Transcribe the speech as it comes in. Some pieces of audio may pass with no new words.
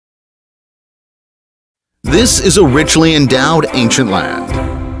This is a richly endowed ancient land.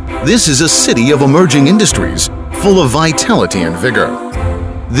 This is a city of emerging industries, full of vitality and vigor.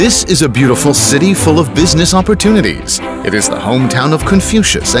 This is a beautiful city full of business opportunities. It is the hometown of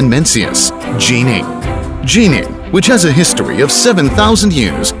Confucius and Mencius, Jining. Jining, which has a history of 7,000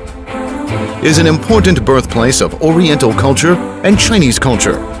 years, is an important birthplace of Oriental culture and Chinese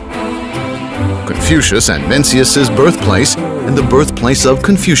culture. Confucius and Mencius's birthplace and the birthplace of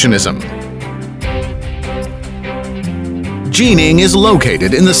Confucianism. Jining is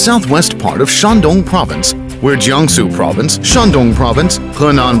located in the southwest part of Shandong Province, where Jiangsu Province, Shandong Province,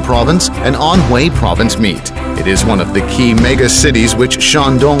 Henan Province, and Anhui Province meet. It is one of the key mega-cities which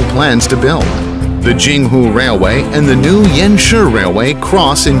Shandong plans to build. The Jinghu Railway and the new Yanshi Railway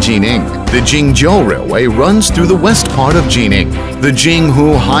cross in Jining. The Jingjiu Railway runs through the west part of Jining. The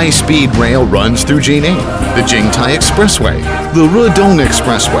Jinghu High-Speed Rail runs through Jining. The Jingtai Expressway, the Rudong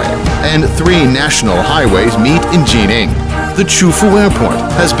Expressway, and 3 national highways meet in Jining. The Chufu Airport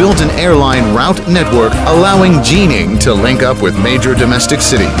has built an airline route network allowing Jining to link up with major domestic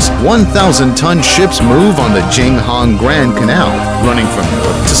cities. 1,000-ton ships move on the Jinghang Grand Canal, running from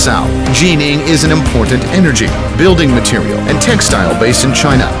north to south. Jining is an important energy, building material, and textile base in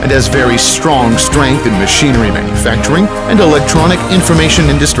China and has very strong strength in machinery manufacturing and electronic information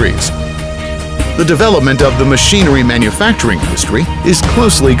industries. The development of the machinery manufacturing industry is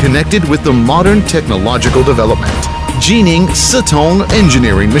closely connected with the modern technological development. Jining Sitong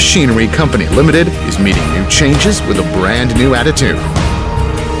Engineering Machinery Company Ltd. is meeting new changes with a brand new attitude.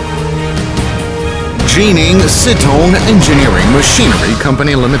 Jining Sitong Engineering Machinery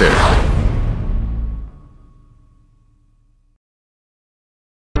Company Ltd.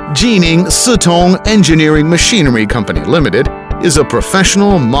 Jining Sitong Engineering Machinery Company Ltd. is a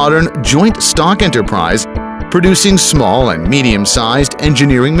professional, modern, joint stock enterprise producing small and medium-sized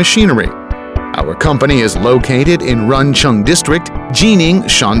engineering machinery. Our company is located in Runcheng District, Jining,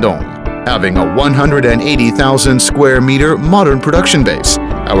 Shandong, having a 180,000 square meter modern production base.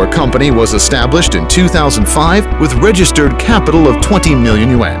 Our company was established in 2005 with registered capital of 20 million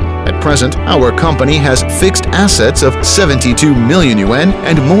yuan. At present, our company has fixed assets of 72 million yuan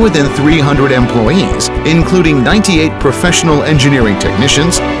and more than 300 employees, including 98 professional engineering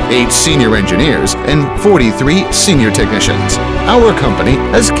technicians, 8 senior engineers, and 43 senior technicians. Our company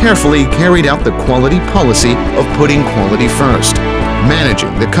has carefully carried out the quality policy of putting quality first,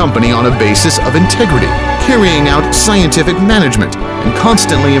 managing the company on a basis of integrity, carrying out scientific management, and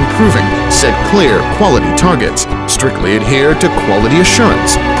constantly improving, set clear quality targets, strictly adhere to quality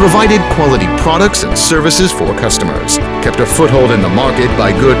assurance, provided quality products and services for customers, kept a foothold in the market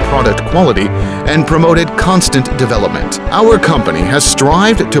by good product quality, and promoted constant development. Our company has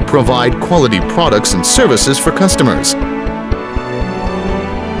strived to provide quality products and services for customers.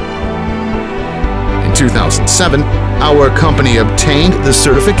 In 2007, our company obtained the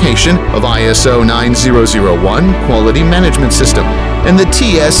certification of ISO 9001 Quality Management System and the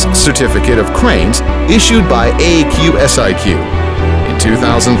TS Certificate of Cranes issued by AQSIQ. In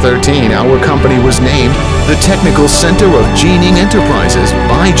 2013, our company was named the Technical Center of Jining Enterprises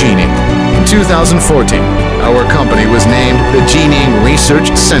by Jining. In 2014, our company was named the Jining Research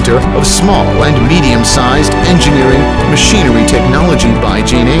Center of Small and Medium-Sized Engineering Machinery Technology by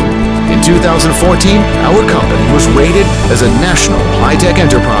Jining. In 2014, our company was rated as a national high-tech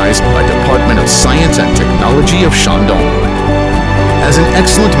enterprise by Department of Science and Technology of Shandong. As an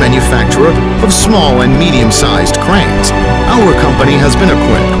excellent manufacturer of small and medium-sized cranes, our company has been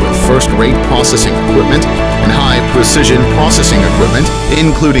equipped with first-rate processing equipment and high-precision processing equipment,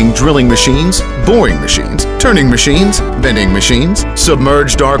 including drilling machines, boring machines, turning machines, bending machines,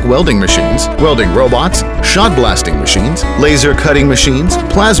 submerged arc welding machines, welding robots, shot blasting machines, laser cutting machines,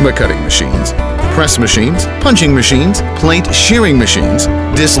 plasma cutting machines, press machines, punching machines, plate shearing machines,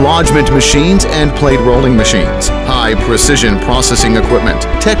 dislodgement machines, and plate rolling machines, high-precision processing equipment,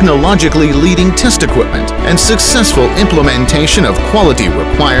 technologically leading test equipment, and successful implementation of quality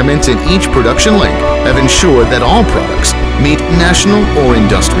requirements in each production link have ensured that all products meet national or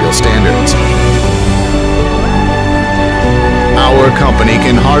industrial standards. Our company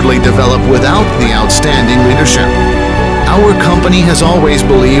can hardly develop without the outstanding leadership. Our company has always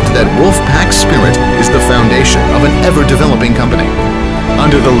believed that Wolfpack spirit is the foundation of an ever-developing company.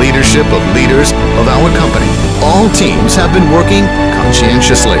 Under the leadership of leaders of our company, all teams have been working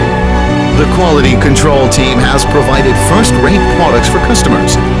conscientiously. The quality control team has provided first-rate products for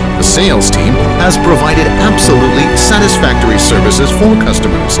customers. The sales team has provided absolutely satisfactory services for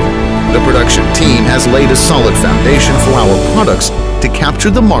customers. The production team has laid a solid foundation for our products to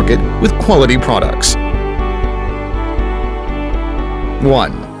capture the market with quality products.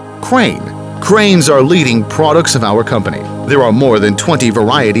 1. Crane. Cranes are leading products of our company. There are more than 20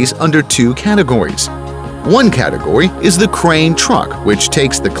 varieties under 2 categories. One category is the crane truck, which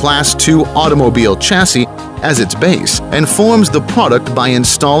takes the Class 2 automobile chassis as its base and forms the product by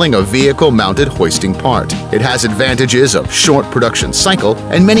installing a vehicle-mounted hoisting part. It has advantages of short production cycle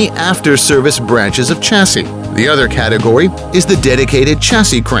and many after-service branches of chassis. The other category is the dedicated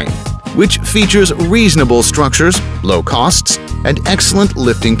chassis crane, which features reasonable structures, low costs, and excellent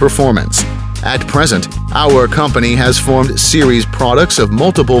lifting performance. At present, our company has formed series products of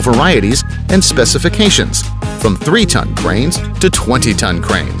multiple varieties and specifications, from 3-ton cranes to 20-ton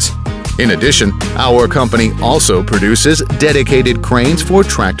cranes. In addition, our company also produces dedicated cranes for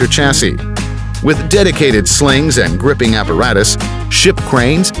tractor chassis. With dedicated slings and gripping apparatus, ship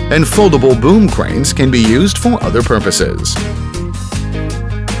cranes and foldable boom cranes can be used for other purposes.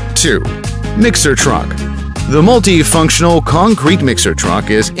 2. Mixer truck. The multifunctional concrete mixer truck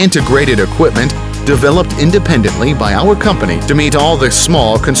is integrated equipment developed independently by our company to meet all the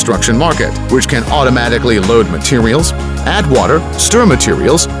small construction market, which can automatically load materials, add water, stir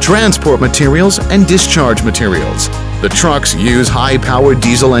materials, transport materials, and discharge materials. The trucks use high-powered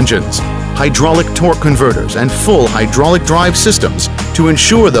diesel engines, hydraulic torque converters, and full hydraulic drive systems to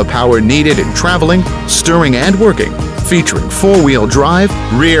ensure the power needed in traveling, stirring, and working, featuring 4-wheel drive,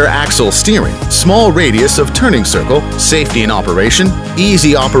 rear axle steering, small radius of turning circle, safety in operation,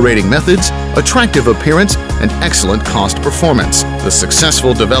 easy operating methods, attractive appearance, and excellent cost performance. The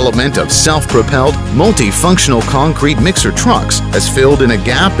successful development of self-propelled, multifunctional concrete mixer trucks has filled in a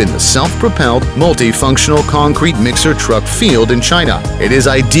gap in the self-propelled, multifunctional concrete mixer truck field in China. It is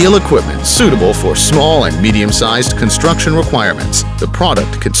ideal equipment suitable for small and medium-sized construction requirements. The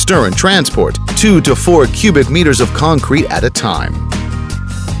product can stir and transport 2 to 4 cubic meters of concrete at a time.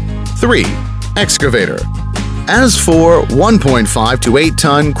 3. Excavator. As for 1.5 to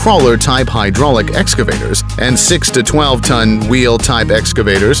 8-ton crawler-type hydraulic excavators and 6 to 12-ton wheel-type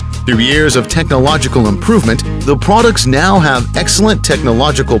excavators, through years of technological improvement, the products now have excellent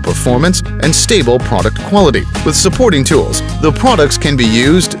technological performance and stable product quality. With supporting tools, the products can be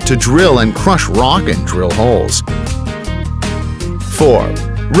used to drill and crush rock and drill holes. 4.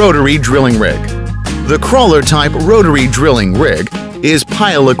 Rotary drilling rig. The crawler-type rotary drilling rig is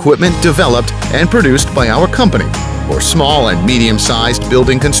pile equipment developed and produced by our company for small and medium-sized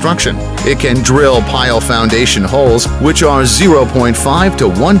building construction. It can drill pile foundation holes which are 0.5 to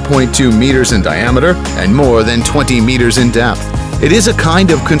 1.2 meters in diameter and more than 20 meters in depth. It is a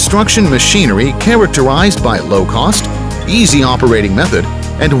kind of construction machinery characterized by low cost, easy operating method,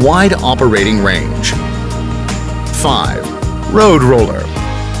 and wide operating range. 5. Road roller.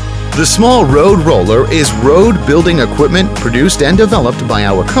 The small road roller is road building equipment produced and developed by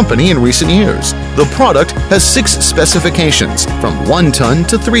our company in recent years. The product has 6 specifications, from 1 ton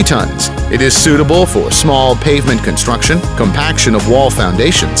to 3 tons. It is suitable for small pavement construction, compaction of wall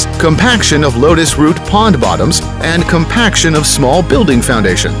foundations, compaction of lotus root pond bottoms, and compaction of small building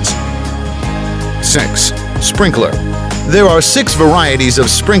foundations. 6. Sprinkler. There are 6 varieties of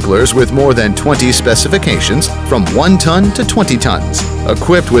sprinklers with more than 20 specifications from 1 ton to 20 tons,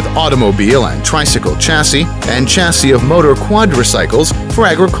 equipped with automobile and tricycle chassis and chassis of motor quadricycles for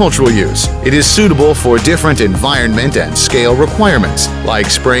agricultural use. It is suitable for different environment and scale requirements, like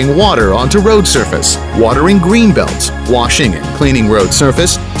spraying water onto road surface, watering green belts, washing and cleaning road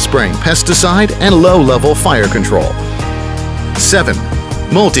surface, spraying pesticide, and low-level fire control. 7.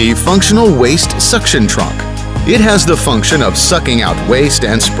 Multifunctional waste suction truck. It has the function of sucking out waste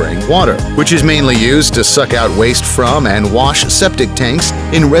and spraying water, which is mainly used to suck out waste from and wash septic tanks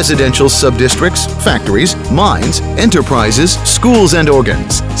in residential subdistricts, factories, mines, enterprises, schools, and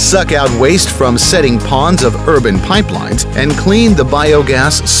organs, suck out waste from setting ponds of urban pipelines, and clean the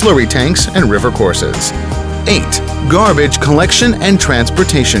biogas slurry tanks and river courses. 8. Garbage collection and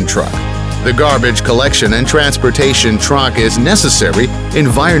transportation truck. The garbage collection and transportation truck is necessary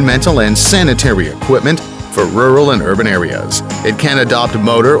environmental and sanitary equipment for rural and urban areas. It can adopt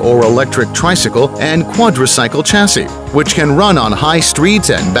motor or electric tricycle and quadricycle chassis, which can run on high streets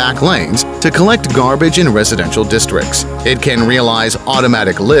and back lanes to collect garbage in residential districts. It can realize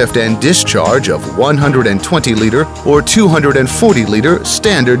automatic lift and discharge of 120-liter or 240-liter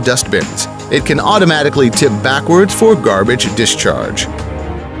standard dustbins. It can automatically tip backwards for garbage discharge.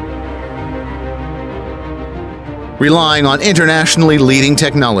 Relying on internationally leading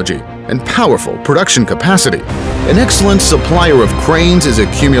technology and powerful production capacity, an excellent supplier of cranes is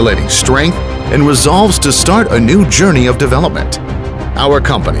accumulating strength and resolves to start a new journey of development. Our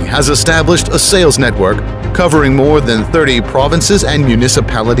company has established a sales network covering more than 30 provinces and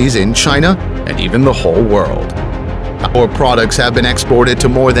municipalities in China and even the whole world. Our products have been exported to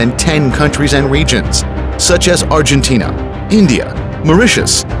more than 10 countries and regions, such as Argentina, India,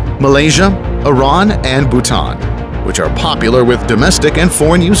 Mauritius, Malaysia, Iran, and Bhutan, which are popular with domestic and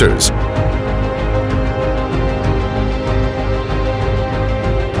foreign users.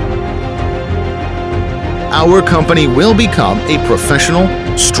 Our company will become a professional,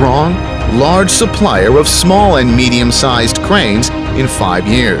 strong, large supplier of small and medium-sized cranes in 5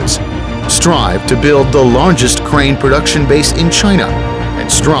 years. Strive to build the largest crane production base in China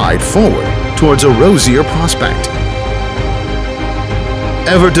and stride forward towards a rosier prospect.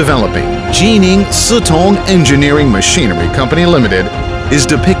 Ever developing Jining Sitong Engineering Machinery Company Limited is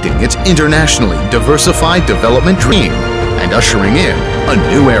depicting its internationally diversified development dream and ushering in a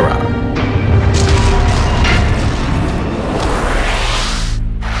new era.